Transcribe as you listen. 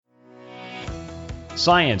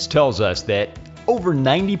Science tells us that over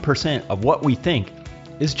 90% of what we think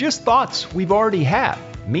is just thoughts we've already had,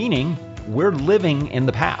 meaning we're living in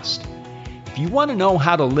the past. If you want to know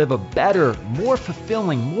how to live a better, more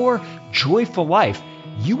fulfilling, more joyful life,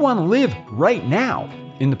 you want to live right now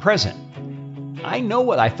in the present. I know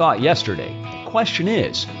what I thought yesterday. The question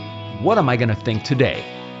is, what am I going to think today?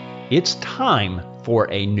 It's time for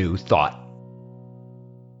a new thought.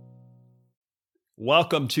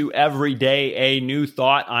 Welcome to Every Day a New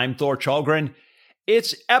Thought. I'm Thor Chulgren.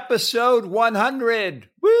 It's episode 100.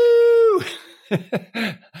 Woo!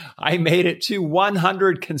 I made it to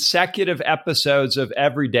 100 consecutive episodes of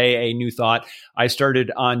Every Day a New Thought. I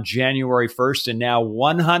started on January 1st, and now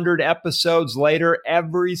 100 episodes later,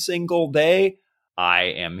 every single day, I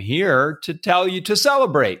am here to tell you to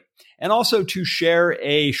celebrate and also to share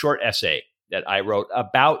a short essay that I wrote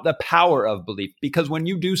about the power of belief. Because when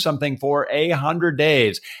you do something for 100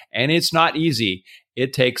 days, and it's not easy,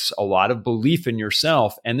 it takes a lot of belief in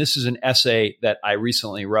yourself. And this is an essay that I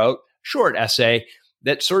recently wrote, short essay,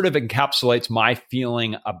 that sort of encapsulates my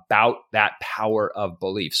feeling about that power of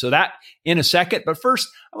belief. So that in a second, but first,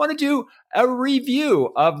 I want to do a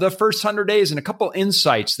review of the first 100 days and a couple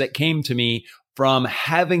insights that came to me from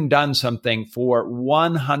having done something for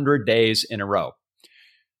 100 days in a row.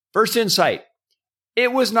 First insight,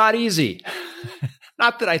 it was not easy.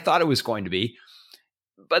 Not that I thought it was going to be,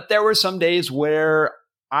 but there were some days where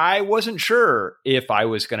I wasn't sure if I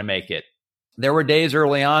was going to make it. There were days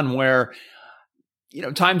early on where,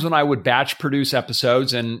 times when I would batch produce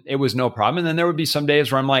episodes and it was no problem. And then there would be some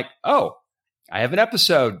days where I'm like, oh, I have an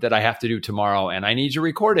episode that I have to do tomorrow and I need to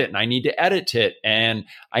record it and I need to edit it and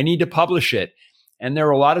I need to publish it. And there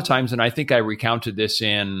were a lot of times, and I think I recounted this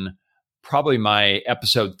in probably my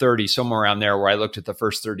episode 30, somewhere around there where I looked at the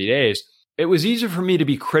first 30 days, it was easy for me to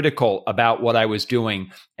be critical about what I was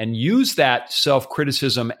doing and use that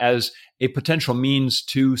self-criticism as a potential means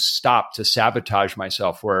to sabotage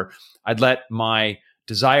myself, where I'd let my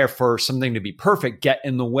desire for something to be perfect get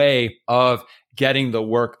in the way of getting the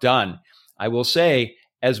work done. I will say,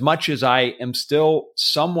 as much as I am still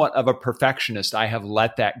somewhat of a perfectionist, I have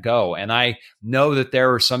let that go. And I know that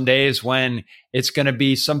there are some days when it's going to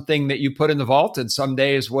be something that you put in the vault and some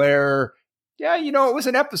days where, it was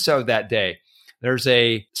an episode that day. There's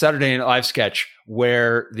a Saturday Night Live sketch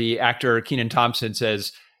where the actor Kenan Thompson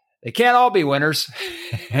says, they can't all be winners.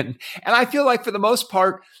 and I feel like for the most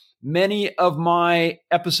part, many of my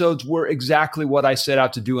episodes were exactly what I set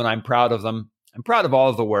out to do, and I'm proud of them. I'm proud of all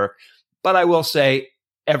of the work. But I will say,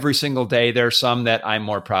 every single day, there are some that I'm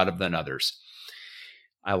more proud of than others.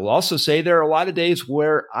 I will also say there are a lot of days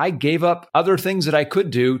where I gave up other things that I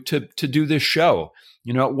could do to do this show.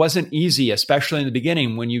 It wasn't easy, especially in the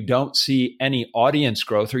beginning when you don't see any audience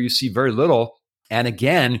growth or you see very little. And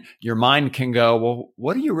again, your mind can go, well,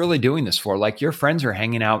 what are you really doing this for? Like, your friends are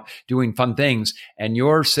hanging out doing fun things and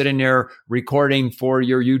you're sitting there recording for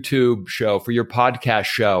your YouTube show, for your podcast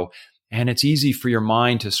show. And it's easy for your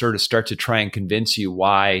mind to sort of start to try and convince you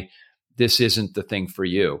why this isn't the thing for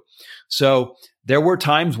you. So there were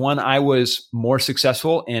times when I was more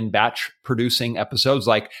successful in batch producing episodes.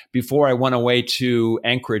 Like before I went away to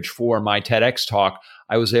Anchorage for my TEDx talk,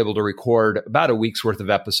 I was able to record about a week's worth of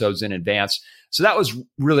episodes in advance. So that was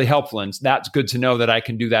really helpful. And that's good to know that I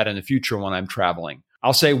can do that in the future when I'm traveling.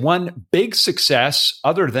 I'll say one big success,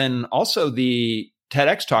 other than also the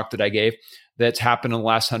TEDx talk that I gave, that's happened in the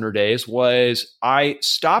last 100 days, was I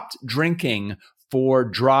stopped drinking for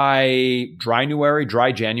dry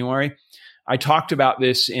January. I talked about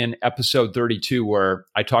this in episode 32, where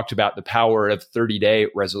I talked about the power of 30-day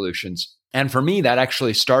resolutions. And for me, that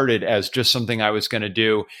actually started as just something I was going to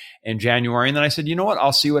do in January. And then I said, you know what?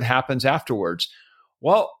 I'll see what happens afterwards.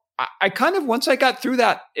 Well, I kind of, once I got through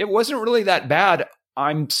that, it wasn't really that bad.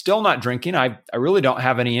 I'm still not drinking. I really don't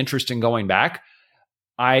have any interest in going back.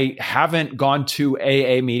 I haven't gone to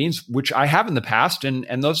AA meetings, which I have in the past,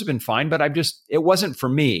 and those have been fine, but it wasn't for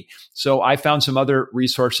me. So I found some other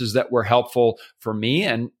resources that were helpful for me.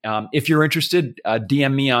 And if you're interested,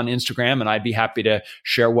 DM me on Instagram and I'd be happy to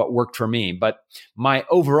share what worked for me. But my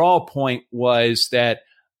overall point was that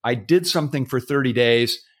I did something for 30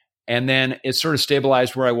 days and then it sort of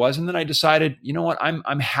stabilized where I was. And then I decided, you know what,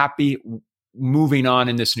 I'm happy moving on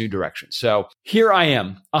in this new direction. So here I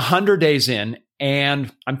am 100 days in,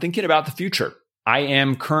 and I'm thinking about the future. I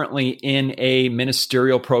am currently in a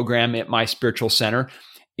ministerial program at my spiritual center.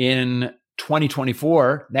 In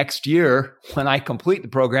 2024, next year, when I complete the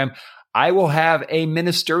program, I will have a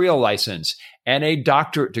ministerial license and a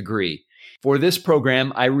doctorate degree. For this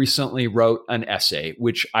program, I recently wrote an essay,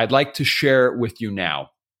 which I'd like to share with you now.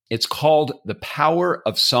 It's called The Power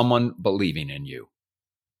of Someone Believing in You.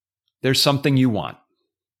 There's something you want,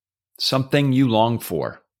 something you long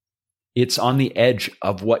for. It's on the edge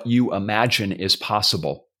of what you imagine is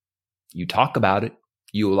possible. You talk about it.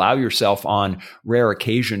 You allow yourself on rare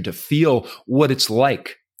occasion to feel what it's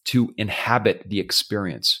like to inhabit the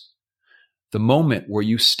experience. The moment where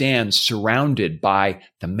you stand surrounded by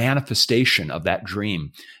the manifestation of that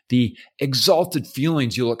dream, the exalted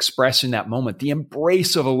feelings you'll express in that moment, the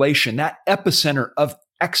embrace of elation, that epicenter of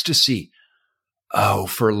ecstasy. Oh,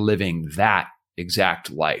 for living that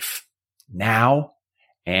exact life now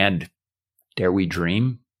and, dare we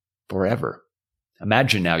dream, forever.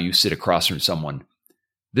 Imagine now you sit across from someone.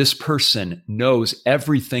 This person knows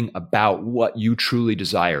everything about what you truly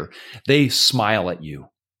desire. They smile at you.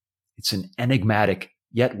 It's an enigmatic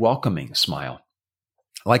yet welcoming smile,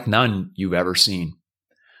 like none you've ever seen.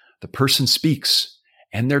 The person speaks,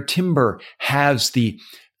 and their timbre has the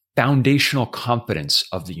foundational confidence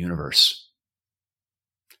of the universe.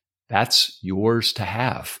 That's yours to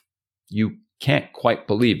have. You can't quite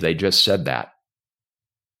believe they just said that.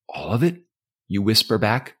 All of it? You whisper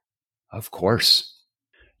back. Of course.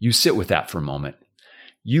 You sit with that for a moment.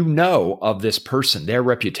 You know of this person, their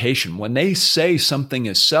reputation. When they say something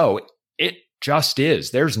is so, it just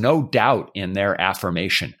is. There's no doubt in their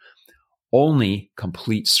affirmation. Only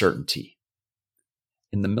complete certainty.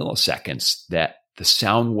 In the milliseconds that the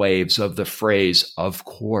sound waves of the phrase, of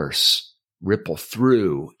course, ripple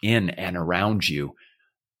through, in, and around you,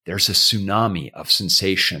 there's a tsunami of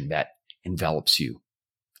sensation that envelops you.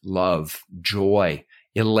 Love, joy,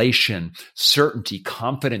 elation, certainty,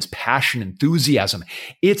 confidence, passion, enthusiasm.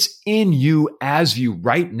 It's in you as you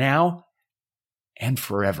right now and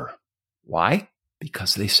forever. Why?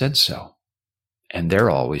 Because they said so. And they're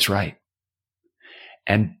always right.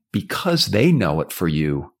 And because they know it for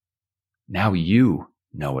you, now you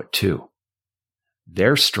know it too.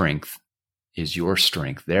 Their strength is your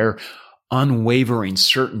strength. Their unwavering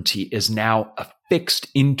certainty is now affixed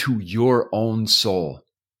into your own soul.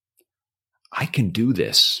 I can do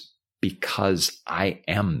this because I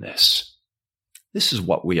am this. This is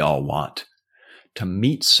what we all want, to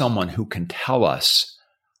meet someone who can tell us,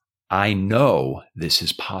 I know this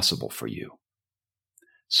is possible for you.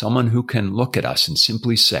 Someone who can look at us and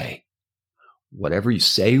simply say, whatever you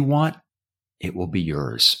say you want, it will be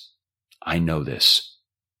yours. I know this.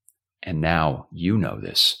 And now you know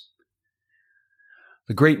this.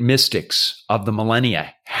 The great mystics of the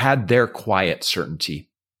millennia had their quiet certainty.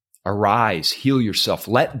 Arise, heal yourself.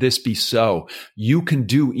 Let this be so. You can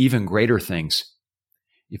do even greater things.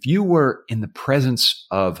 If you were in the presence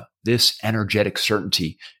of this energetic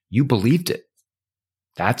certainty, you believed it.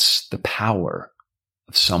 That's the power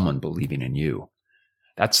of someone believing in you.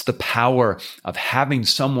 That's the power of having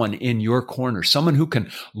someone in your corner, someone who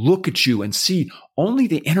can look at you and see only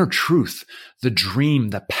the inner truth, the dream,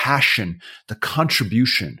 the passion, the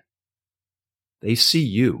contribution. They see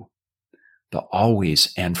you, the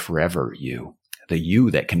always and forever you, the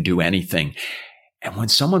you that can do anything. And when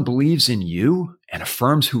someone believes in you and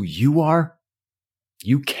affirms who you are,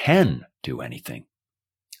 you can do anything.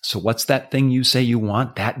 So what's that thing you say you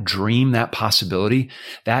want? That dream, that possibility,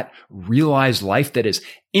 that realized life that is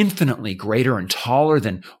infinitely greater and taller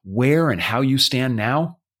than where and how you stand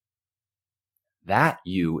now? That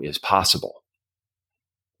you is possible.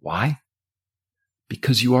 Why?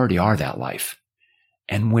 Because you already are that life.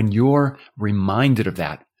 And when you're reminded of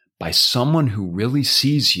that by someone who really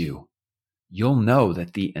sees you, you'll know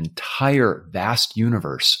that the entire vast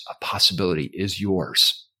universe of possibility is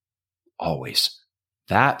yours. Always.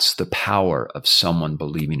 That's the power of someone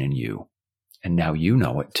believing in you. And now you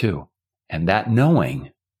know it too. And that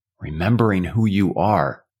knowing, remembering who you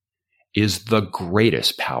are, is the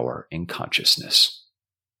greatest power in consciousness.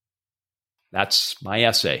 That's my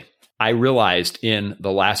essay. I realized in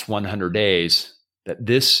the last 100 days that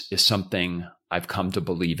this is something I've come to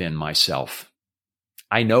believe in myself.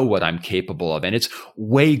 I know what I'm capable of, and it's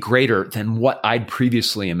way greater than what I'd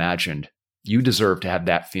previously imagined. You deserve to have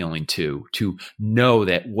that feeling too, to know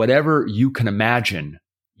that whatever you can imagine,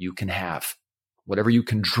 you can have. Whatever you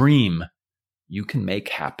can dream, you can make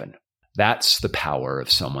happen. That's the power of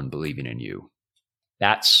someone believing in you.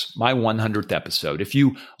 That's my 100th episode. If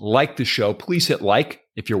you like the show, please hit like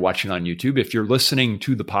if you're watching on YouTube. If you're listening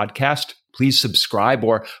to the podcast, please subscribe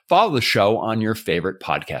or follow the show on your favorite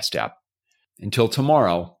podcast app. Until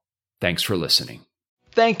tomorrow, thanks for listening.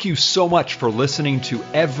 Thank you so much for listening to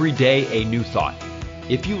Every Day a New Thought.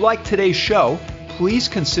 If you like today's show, please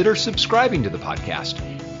consider subscribing to the podcast.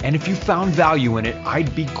 And if you found value in it,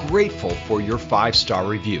 I'd be grateful for your 5-star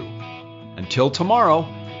review. Until tomorrow,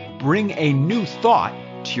 bring a new thought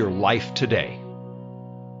to your life today.